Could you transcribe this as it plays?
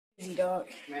Dog.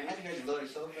 Man, I think loaded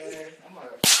so fast. I'm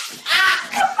like,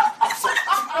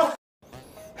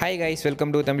 Hi guys,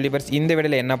 welcome to tubers. இந்த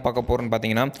வீடியோல என்ன பார்க்க போறோம்னு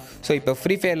பாத்தீங்கன்னா இப்போ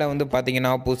ஃப்ரீ ஃபயர்ல வந்து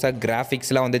பாத்தீங்கன்னா புதுசா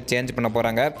கிராபிக்ஸ்லாம் வந்து சேஞ்ச் பண்ண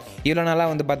போறாங்க. இவ்வளவு நாளா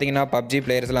வந்து பாத்தீங்கன்னா PUBG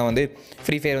பிளேயர்ஸ்லாம் வந்து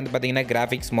ஃப்ரீ ஃபயர் வந்து பாத்தீங்கன்னா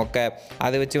கிராபிக்ஸ் மொக்க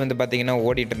அதை வச்சு வந்து பாத்தீங்கன்னா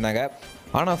ஓடிட்டு இருந்தாங்க.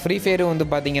 ஆனா ஃப்ரீ ஃபயர் வந்து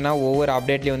பாத்தீங்கன்னா ஒவ்வொரு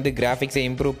அப்டேட்லயும் வந்து கிராபிக்ஸை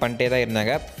இம்ப்ரூவ் பண்ணிட்டே தான்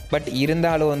இருந்தாங்க. பட்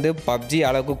இருந்தாலும் வந்து PUBG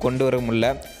அளவுக்கு கொண்டு வர முடியல.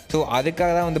 ஸோ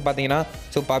அதுக்காக தான் வந்து பாத்தீங்கன்னா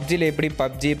PUBGல எப்படி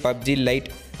PUBG லைட்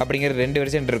அப்படிங்கிற ரெண்டு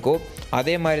வெர்ஷன் இருக்கும்.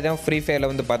 அதே மாதிரி தான் ஃப்ரீ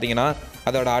ஃபயரில் வந்து பார்த்தீங்கன்னா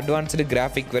அதோட அட்வான்ஸ்டு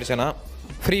கிராஃபிக் வெர்ஷனாக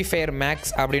ஃப்ரீஃபயர்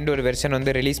மேக்ஸ் அப்படின்ட்டு ஒரு வெர்ஷன்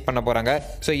வந்து ரிலீஸ் பண்ண போகிறாங்க.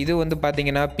 ஸோ இது வந்து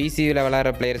பார்த்தீங்கன்னா பிசியில்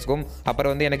விளையாடுற பிளேயர்ஸ்க்கும்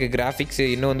அப்புறம் வந்து எனக்கு கிராஃபிக்ஸ்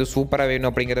இன்னும் வந்து சூப்பராக வேணும்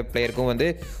அப்படிங்கிற பிளேயருக்கும் வந்து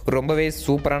ரொம்பவே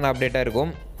சூப்பரான அப்டேட்டாக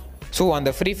இருக்கும். ஸோ அந்த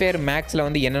ஃப்ரீஃபயர் மேக்ஸில்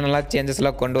வந்து என்னென்னலாம்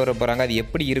சேஞ்சஸ்லாம் கொண்டு வர போகிறாங்க, அது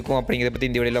எப்படி இருக்கும் அப்படிங்கிறத பற்றி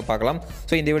இந்த வீடியோவில் பார்க்கலாம்.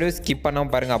 ஸோ இந்த வீடியோ ஸ்கிப்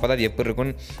பண்ணாமல் பாருங்கள், அப்போ தான் அது எப்படி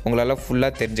இருக்குன்னு உங்களால்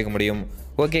ஃபுல்லாக தெரிஞ்சுக்க முடியும்.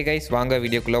 ஓகே கைஸ், வாங்க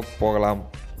வீடியோக்குள்ளே போகலாம்.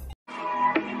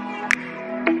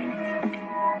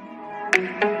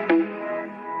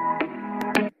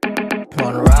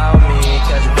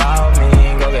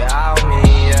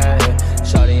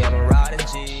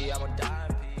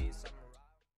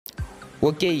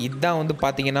 ஓகே, இதுதான் வந்து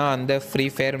பார்த்தீங்கன்னா அந்த ஃப்ரீ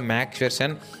ஃபயர் மேக்ஸ்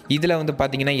வெர்ஷன். இதில் வந்து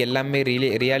பார்த்தீங்கன்னா எல்லாமே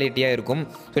ரியாலிட்டியாக இருக்கும்.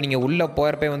 ஸோ நீங்கள் உள்ளே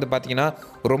போகிறப்ப வந்து பார்த்தீங்கன்னா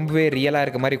ரொம்பவே ரியலாக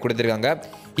இருக்க மாதிரி கொடுத்துருக்காங்க.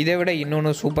 இதை விட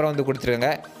இன்னொன்று சூப்பராக வந்து கொடுத்துருக்காங்க.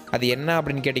 அது என்ன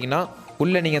அப்படின்னு கேட்டிங்கன்னா,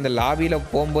 உள்ளே நீங்கள் அந்த லாபியில்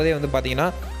போகும்போதே வந்து பார்த்தீங்கன்னா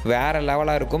வேறு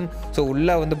லெவலாக இருக்கும். ஸோ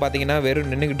உள்ளே வந்து பார்த்தீங்கன்னா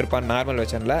வெறும் நின்றுக்கிட்டு இருப்பான் நார்மல்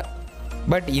வெர்ஷனில்.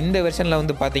 பட் இந்த வெர்ஷனில்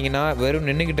வந்து பார்த்தீங்கன்னா வெறும்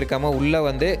நின்றுக்கிட்டு இருக்காமல் உள்ளே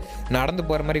வந்து நடந்து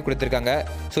போகிற மாதிரி கொடுத்துருக்காங்க.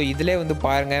 ஸோ இதிலே வந்து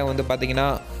பாருங்கள், வந்து பார்த்தீங்கன்னா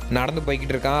நடந்து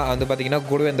போய்கிட்டு இருக்கான். வந்து பார்த்தீங்கன்னா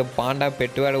கூடவே இந்த பாண்டா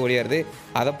பெட்டுவாட ஓடியாருது.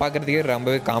 அதை பார்க்குறதுக்கே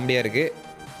ரொம்பவே காமெடியாக இருக்குது.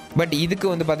 பட் இதுக்கு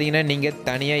வந்து பார்த்தீங்கன்னா நீங்கள்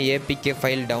தனியாக ஏபிகே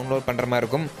ஃபைல் டவுன்லோட் பண்ணுற மாதிரி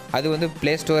இருக்கும். அது வந்து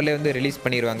ப்ளே ஸ்டோர்லேயே வந்து ரிலீஸ்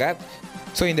பண்ணிடுவாங்க.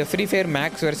 ஸோ இந்த ஃப்ரீ ஃபயர்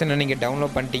மேக்ஸ் வெர்ஷனை நீங்கள்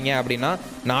டவுன்லோட் பண்ணிட்டீங்க அப்படின்னா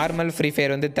நார்மல் ஃப்ரீ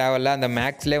ஃபயர் வந்து தேவையில்ல. அந்த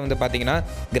மேக்ஸ்லேயே வந்து பார்த்தீங்கன்னா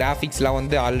கிராஃபிக்ஸ்லாம்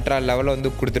வந்து அல்ட்ரா லெவலில்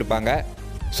வந்து கொடுத்துருப்பாங்க.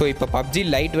 ஸோ இப்போ PUBG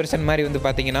லைட் வெர்ஷன் மாதிரி வந்து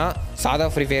பார்த்தீங்கன்னா சாதா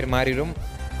ஃப்ரீ ஃபயர் மாறிடும்.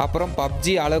 அப்புறம் PUBG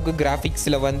அளவுக்கு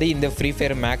கிராஃபிக்ஸில் வந்து இந்த ஃப்ரீ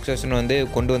ஃபயர் மேக்ஸ் வெர்ஷன் வந்து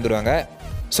கொண்டு வந்துடுவாங்க.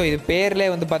 ஸோ இது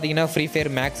பேர்லேயே வந்து பார்த்தீங்கன்னா ஃப்ரீ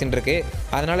ஃபயர் மேக்ஸ்ன்னு இருக்குது.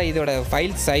 அதனால் இதோட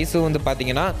ஃபைல் சைஸும் வந்து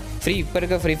பார்த்தீங்கன்னா இப்போ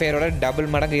இருக்க ஃப்ரீ ஃபயரோட டபுள்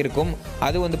மடங்கு இருக்கும்.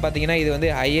 அது வந்து பார்த்தீங்கன்னா இது வந்து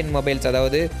ஹை-எண்ட் மொபைல்ஸ்,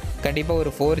 அதாவது கண்டிப்பாக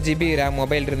ஒரு 4GB ரேம்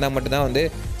மொபைல் இருந்தால் மட்டும்தான் வந்து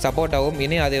சப்போர்ட் ஆகும்.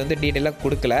 இனி அது வந்து டீட்டெயிலாக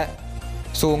கொடுக்கல.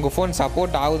 ஸோ உங்கள் ஃபோன்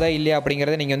சப்போர்ட் ஆகுதா இல்லையா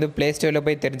அப்படிங்கிறத நீங்கள் வந்து ப்ளே ஸ்டோரில்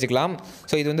போய் தெரிஞ்சுக்கலாம்.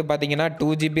 ஸோ இது வந்து பார்த்தீங்கன்னா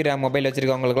 2GB ரேம் மொபைல்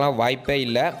வச்சுருக்கவங்களுக்குலாம் வாய்ப்பே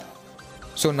இல்லை.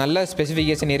 ஸோ நல்ல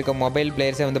ஸ்பெசிஃபிகேஷன் இருக்க மொபைல்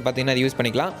பிளேயர்ஸை வந்து பார்த்திங்கன்னா அது யூஸ்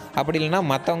பண்ணிக்கலாம். அப்படி இல்லைனா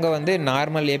மற்றவங்க வந்து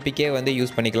நார்மல் ஏபிகே வந்து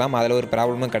யூஸ் பண்ணிக்கலாம். அதில் ஒரு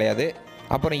ப்ராப்ளமும் கிடையாது.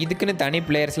 அப்புறம் இதுக்குன்னு தனி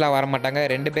பிளேயர்ஸ்லாம் வர மாட்டாங்க.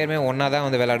 ரெண்டு பேருமே ஒன்றா தான்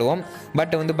வந்து விளையாடுவோம்.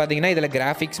 பட் வந்து பார்த்திங்கன்னா இதில்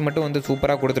கிராஃபிக்ஸ் மட்டும் வந்து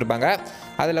சூப்பராக கொடுத்துருப்பாங்க.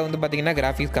 அதில் வந்து பார்த்திங்கன்னா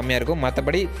கிராஃபிக்ஸ் கம்மியாக இருக்கும்.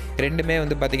 மற்றபடி ரெண்டுமே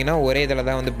வந்து பார்த்திங்கன்னா ஒரே இதில்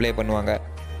தான் வந்து ப்ளே பண்ணுவாங்க.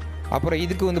 அப்புறம்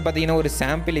இதுக்கு வந்து பார்த்திங்கன்னா ஒரு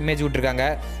சாம்பிள் இமேஜ் விட்ருக்காங்க.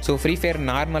 ஸோ ஃப்ரீ ஃபயர்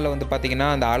நார்மலில் வந்து பார்த்திங்கன்னா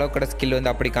அந்த அளவுக்கட ஸ்கில்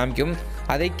வந்து அப்படி காமிக்கும்.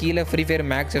 அதே கீழே ஃப்ரீ ஃபயர்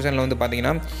மேக்ஸ் செஷனில் வந்து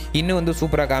பார்த்திங்கன்னா இன்னும் வந்து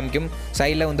சூப்பராக காமிக்கும்.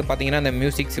 சைடில் வந்து பார்த்திங்கன்னா அந்த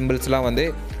மியூசிக் சிம்பிள்ஸ்லாம் வந்து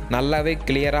நல்லாவே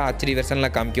கிளியராக HD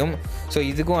வெர்ஷனில் காமிக்கும். ஸோ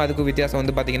இதுக்கும் அதுக்கும் வித்தியாசம்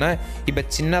வந்து பார்த்திங்கன்னா இப்போ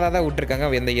சின்னதாக தான்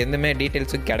விட்ருக்காங்க. எந்தமே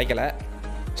டீட்டெயில்ஸும் கிடைக்கல.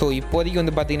 ஸோ இப்போதைக்கு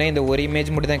வந்து பார்த்திங்கன்னா இந்த ஒரு இமேஜ்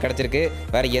மட்டும் தான் கிடச்சிருக்கு.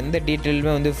 வேறு எந்த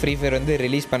டீட்டெயிலுமே வந்து ஃப்ரீ ஃபயர் வந்து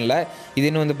ரிலீஸ் பண்ணல.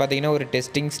 இதுன்னு வந்து பார்த்திங்கன்னா ஒரு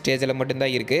டெஸ்டிங் ஸ்டேஜில்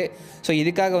மட்டும்தான் இருக்குது. ஸோ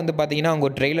இதுக்காக வந்து பார்த்திங்கன்னா அவங்க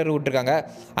ஒரு ட்ரெய்லர் விட்ருக்காங்க.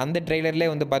 அந்த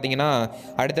ட்ரெய்லர்லேயே வந்து பார்த்திங்கன்னா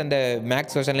அடுத்து அந்த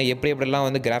மேக்ஸ் வெர்ஷனில் எப்படிலாம்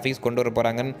வந்து கிராஃபிக்ஸ் கொண்டு வர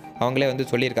போகிறாங்கன்னு அவங்களே வந்து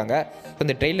சொல்லியிருக்காங்க. ஸோ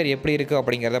இந்த ட்ரெய்லர் எப்படி இருக்குது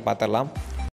அப்படிங்கிறத பார்த்துடலாம்.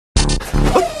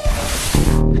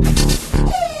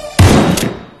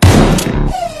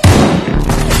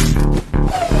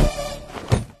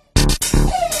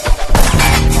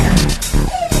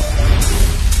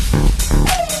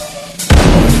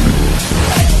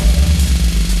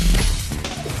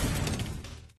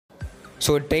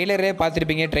 ஸோ ட்ரெய்லரே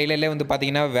பார்த்துருப்பீங்க. ட்ரெய்லர்லேயே வந்து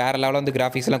பார்த்தீங்கன்னா வேறு லெவலில் வந்து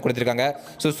கிராஃபிக்ஸ்லாம் கொடுத்துருக்காங்க.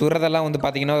 ஸோ சுடுறதெல்லாம் வந்து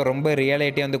பார்த்தீங்கன்னா ரொம்ப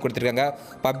ரியாலிட்டியாக வந்து கொடுத்துருக்காங்க.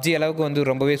 PUBG அளவுக்கு வந்து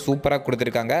ரொம்பவே சூப்பராக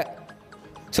கொடுத்துருக்காங்க.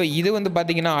 ஸோ இது வந்து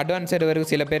பார்த்திங்கன்னா அட்வான்ஸ்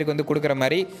சர்வருக்கு சில பேருக்கு வந்து கொடுக்குற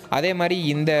மாதிரி, அதே மாதிரி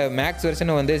இந்த மேக்ஸ்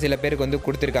வெர்ஷனை வந்து சில பேருக்கு வந்து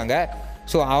கொடுத்துருக்காங்க.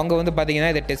 ஸோ அவங்க வந்து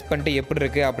பார்த்திங்கன்னா இதை டெஸ்ட் பண்ணிட்டு எப்படி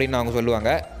இருக்குது அப்படின்னு அவங்க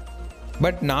சொல்லுவாங்க.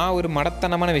 பட் நான் ஒரு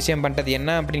மடத்தனமான விஷயம் பண்ணிட்டது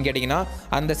என்ன அப்படின்னு கேட்டிங்கன்னா,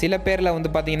 அந்த சில பேரில் வந்து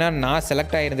பார்த்திங்கன்னா நான்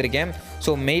செலக்ட் ஆகியிருந்திருக்கேன்.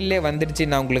 ஸோ மெயிலே வந்துடுச்சு,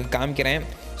 நான் உங்களுக்கு காமிக்கிறேன்.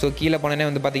 ஸோ கீழே போனோன்னே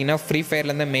வந்து பார்த்திங்கன்னா ஃப்ரீ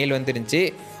ஃபயர்லேருந்து மெயில் வந்துருந்துச்சு.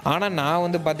 ஆனால் நான்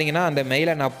வந்து பார்த்திங்கன்னா அந்த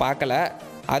மெயிலை நான் பார்க்கல.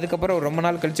 அதுக்கப்புறம் ரொம்ப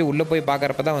நாள் கழித்து உள்ளே போய்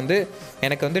பார்க்குறப்ப தான் வந்து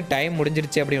எனக்கு வந்து டைம்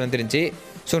முடிஞ்சிருச்சு அப்படின்னு வந்துருந்துச்சு.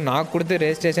 ஸோ நான் கொடுத்து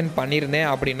ரெஜிஸ்ட்ரேஷன் பண்ணியிருந்தேன்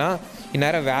அப்படின்னா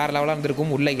இந்நேரம் வேறு லெவலாக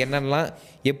இருந்திருக்கும். உள்ளே என்னென்னலாம்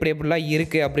எப்படிலாம்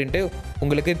இருக்குது அப்படின்ட்டு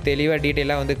உங்களுக்கு தெளிவாக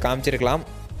டீட்டெயிலாக வந்து காமிச்சிருக்கலாம்.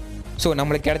 ஸோ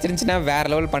நம்மளுக்கு கிடச்சிருந்துச்சின்னா வேறு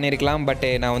லெவல் பண்ணியிருக்கலாம். பட்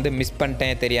நான் வந்து மிஸ்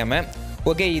பண்ணிட்டேன் தெரியாமல்.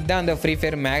 ஓகே, இதுதான் அந்த free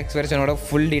fire maths வெர்ஷனோட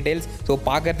full details. So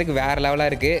பார்க்குறதுக்கு வேறு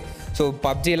லெவலாக இருக்குது. ஸோ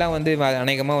PUBGலாம் வந்து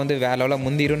அநேகமாக வந்து வேறு லெவலாக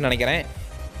முந்திரும்னு நினைக்கிறேன்.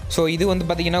 ஸோ இது வந்து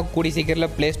பார்த்திங்கன்னா கூடி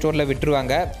சீக்கிரத்தில் ப்ளே ஸ்டோரில்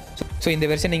விட்டுருவாங்க. ஸோ இந்த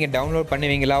வெர்ஷன் நீங்கள் டவுன்லோட்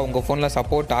பண்ணுவீங்களா, உங்கள் ஃபோனில்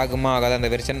சப்போர்ட் ஆகுமா ஆகாத அந்த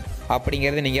வெர்ஷன்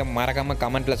அப்படிங்கிறது நீங்கள் மறக்காமல்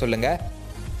கமெண்ட்டில் சொல்லுங்கள்.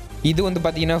 இது வந்து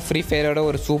பார்த்திங்கன்னா ஃப்ரீ ஃபயரோட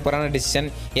ஒரு சூப்பரான டிசிஷன்.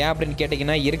 ஏன் அப்படின்னு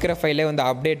கேட்டிங்கன்னா இருக்கிற ஃபைலே வந்து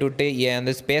அப்டேட் விட்டு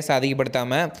அந்த ஸ்பேஸை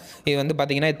அதிகப்படுத்தாமல் இது வந்து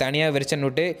பார்த்திங்கன்னா தனியாக வெர்ஷன்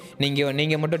விட்டு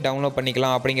நீங்கள் மட்டும் டவுன்லோட்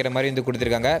பண்ணிக்கலாம் அப்படிங்கிற மாதிரி வந்து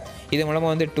கொடுத்துருக்காங்க. இது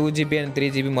மூலமாக வந்து 2GB and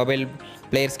 3GB மொபைல்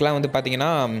பிளேயர்ஸ்க்கெலாம் வந்து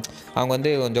பார்த்திங்கன்னா அவங்க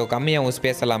வந்து கொஞ்சம் கம்மியாகும்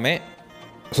ஸ்பேஸ் எல்லாமே.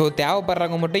 ஸோ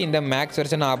தேவைப்படுறவங்க மட்டும் இந்த மேக்ஸ்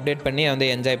வெர்ஷனை அப்டேட் பண்ணி வந்து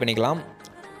என்ஜாய் பண்ணிக்கலாம்.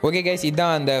 ஓகே கைஸ்,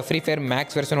 இதுதான் அந்த free fire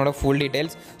maths வெர்ஷனோட full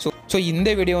details. So இந்த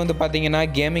வீடியோ வந்து பார்த்தீங்கன்னா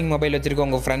கேமிங் மொபைல் வச்சுருக்க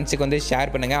உங்கள் ஃப்ரெண்ட்ஸுக்கு வந்து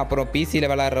ஷேர் பண்ணுங்கள். அப்புறம் பிசியில்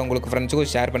விளாட்றவங்களுக்கு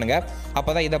ஃப்ரெண்ட்ஸுக்கும் ஷேர் பண்ணுங்கள். அப்போ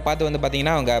தான் இதை பார்த்து வந்து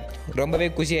பார்த்தீங்கன்னா அவங்க ரொம்பவே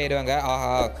குஷி ஆயிடுவாங்க.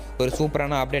 ஆஹா, ஒரு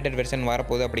சூப்பரான அப்டேட்டட் வெர்ஷன்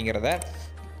வரப்போகுது அப்படிங்கிறத.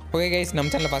 ஓகே கைஸ்,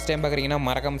 நம்ம சேனலில் ஃபஸ்ட் டைம் பார்க்குறீங்கன்னா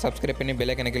மறக்காம சப்ஸ்கிரைப் பண்ணி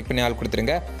பெல் ஐக்கனை கிளிக் பண்ணி ஆள்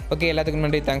கொடுத்துருங்க. ஓகே, எல்லாத்துக்கும்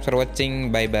நன்றி. தேங்க்ஸ் ஃபார் வாட்சிங்.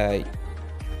 Bye bye.